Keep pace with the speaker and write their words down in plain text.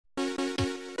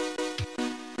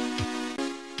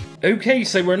Okay,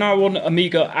 so we're now on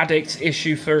Amiga Addict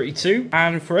issue 32,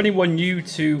 and for anyone new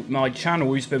to my channel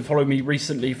who's been following me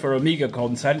recently for Amiga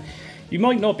content, you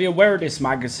might not be aware of this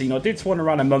magazine. I did one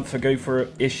around a month ago for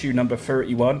issue number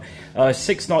 31,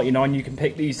 $6.99. You can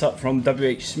pick these up from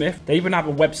WH Smith. They even have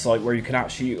a website where you can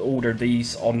actually order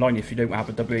these online if you don't have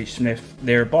a WH Smith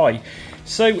nearby.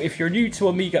 So if you're new to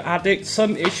Amiga Addict,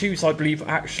 some issues I believe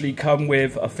actually come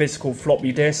with a physical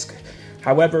floppy disk.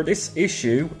 However, this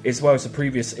issue, as well as the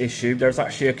previous issue, there's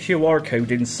actually a QR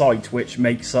code inside which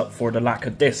makes up for the lack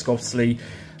of disk. Obviously,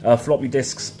 floppy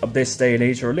disks of this day and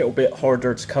age are a little bit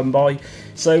harder to come by.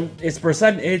 So it's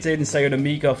presented in, say, an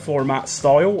Amiga format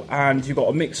style, and you've got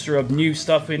a mixture of new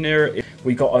stuff in there.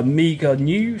 We got Amiga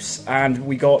news, and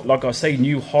we got, like I say,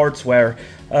 new hardware.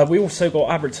 We also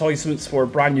got advertisements for a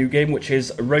brand new game, which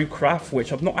is Roadcraft,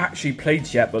 which I've not actually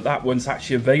played yet, but that one's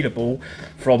actually available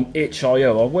from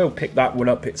itch.io. I will pick that one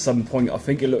up at some point. I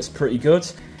think it looks pretty good.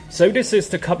 So this is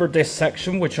the cover disc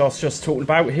section, which I was just talking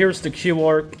about. Here's the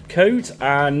QR code,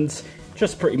 and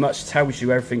just pretty much tells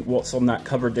you everything what's on that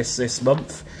cover disc this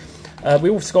month. We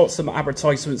also got some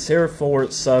advertisements here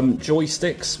for some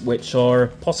joysticks, which are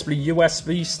possibly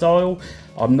USB style.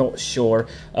 I'm not sure,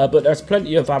 but there's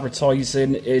plenty of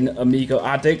advertising in Amiga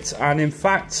Addict, and in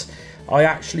fact, I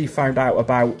actually found out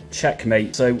about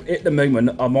Checkmate. So at the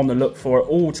moment, I'm on the look for an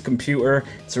old computer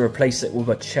to replace it with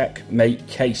a Checkmate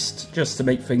case, just to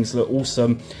make things look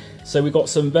awesome. So we got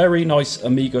some very nice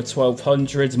Amiga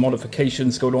 1200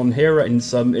 modifications going on here, and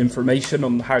some information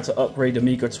on how to upgrade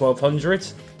Amiga 1200.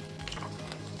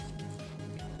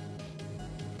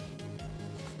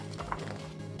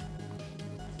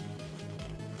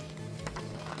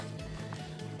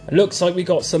 It looks like we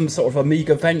got some sort of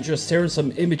Amiga event just here, and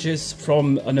some images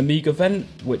from an Amiga event,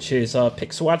 which is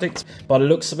Pixel Addict, by the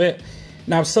looks of it.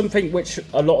 Now, something which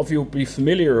a lot of you will be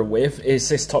familiar with is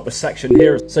this type of section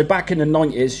here. So back in the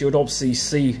 90s, you would obviously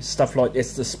see stuff like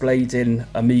this displayed in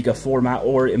Amiga format,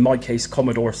 or in my case,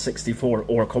 Commodore 64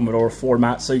 or Commodore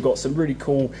format. So you've got some really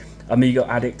cool Amiga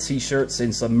Addict t-shirts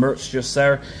and some merch just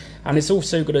there. And it's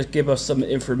also going to give us some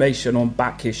information on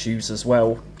back issues as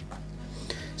well.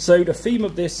 So the theme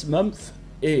of this month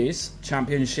is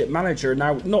Championship Manager.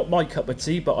 Now, not my cup of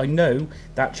tea, but I know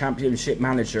that Championship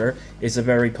Manager is a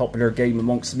very popular game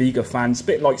amongst Amiga fans, a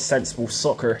bit like Sensible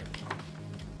Soccer.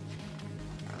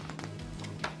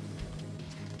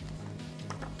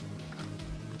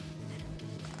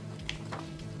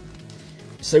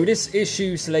 So this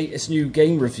issue's latest new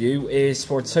game review is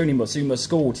for Tony Mazuma's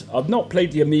Gold. I've not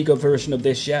played the Amiga version of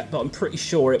this yet, but I'm pretty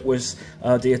sure it was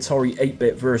the Atari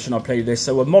 8-bit version I played this.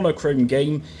 So a monochrome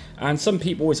game, and some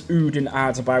people was oohed and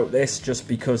ahed about this just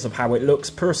because of how it looks.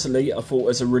 Personally, I thought it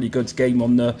was a really good game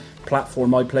on the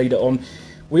platform I played it on.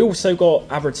 We also got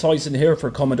advertising here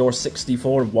for Commodore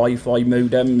 64 Wi-Fi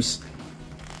modems.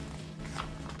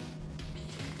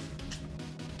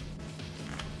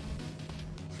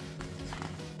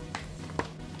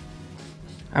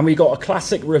 And we got a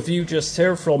classic review just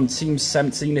here from Team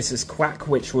 17. This is Quack,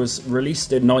 which was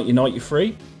released in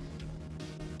 1993.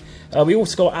 We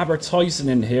also got advertising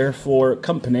in here for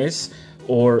companies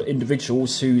or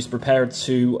individuals who's prepared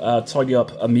to tidy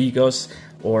up Amigas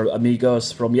or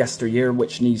Amigas from yesteryear,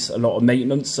 which needs a lot of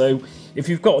maintenance. So if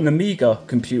you've got an Amiga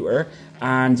computer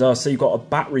and say you've got a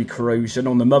battery corrosion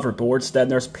on the motherboards, then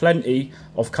there's plenty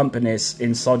of companies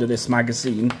inside of this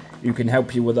magazine who can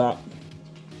help you with that.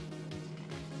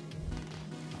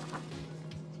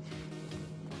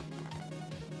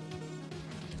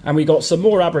 And we got some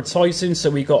more advertising. So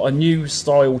we got a new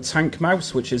style tank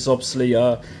mouse, which is obviously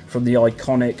from the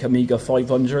iconic Amiga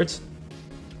 500.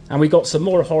 And we got some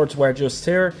more hardware just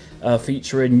here,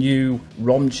 featuring new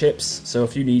ROM chips. So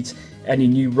if you need any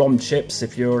new ROM chips,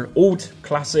 if your old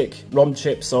classic ROM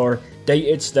chips are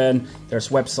dated, then there's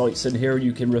websites in here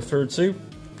you can refer to.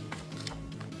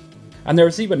 And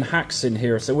there's even hacks in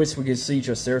here. So as we can see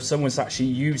just there, someone's actually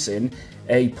using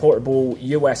a portable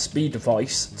USB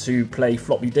device to play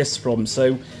floppy disks from.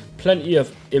 So plenty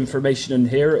of information in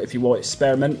here if you want to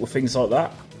experiment with things like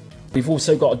that. We've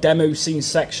also got a demo scene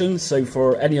section. So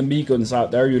for any Amigans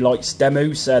out there who likes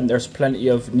demos, then there's plenty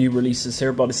of new releases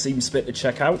here by the Scene Spit to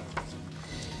check out.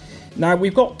 Now,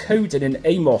 we've got coding in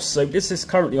Amos, so this is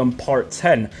currently on part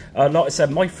 10. Like I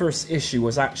said, my first issue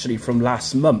was actually from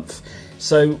last month.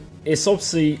 So it's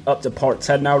obviously up to part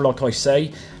 10 now, like I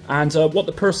say. And what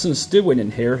the person's doing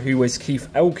in here, who is Keith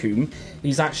Elcombe,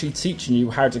 he's actually teaching you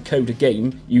how to code a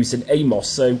game using Amos.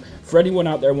 So for anyone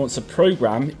out there who wants a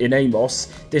program in Amos,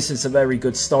 this is a very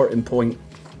good starting point.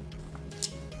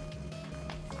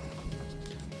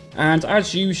 And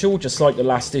as usual, just like the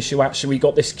last issue, actually, we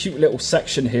got this cute little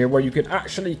section here where you could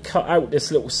actually cut out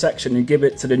this little section and give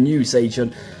it to the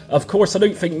newsagent. Of course, I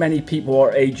don't think many people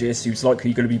our ages who's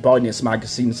likely going to be buying this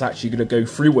magazine is actually going to go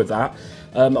through with that.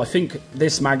 I think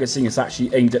this magazine is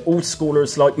actually aimed at old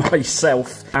schoolers like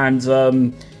myself,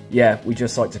 and yeah, we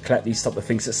just like to collect these type of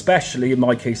things, especially in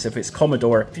my case if it's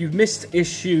Commodore. If you've missed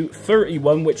issue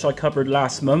 31, which I covered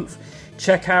last month,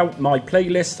 check out my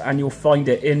playlist and you'll find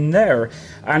it in there.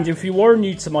 And if you are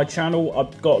new to my channel,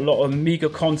 I've got a lot of Amiga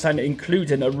content,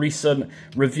 including a recent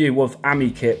review of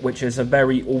AmiKit, which is a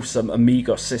very awesome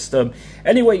Amiga system.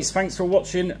 Anyways, thanks for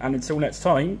watching, and until next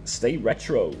time, stay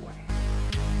retro.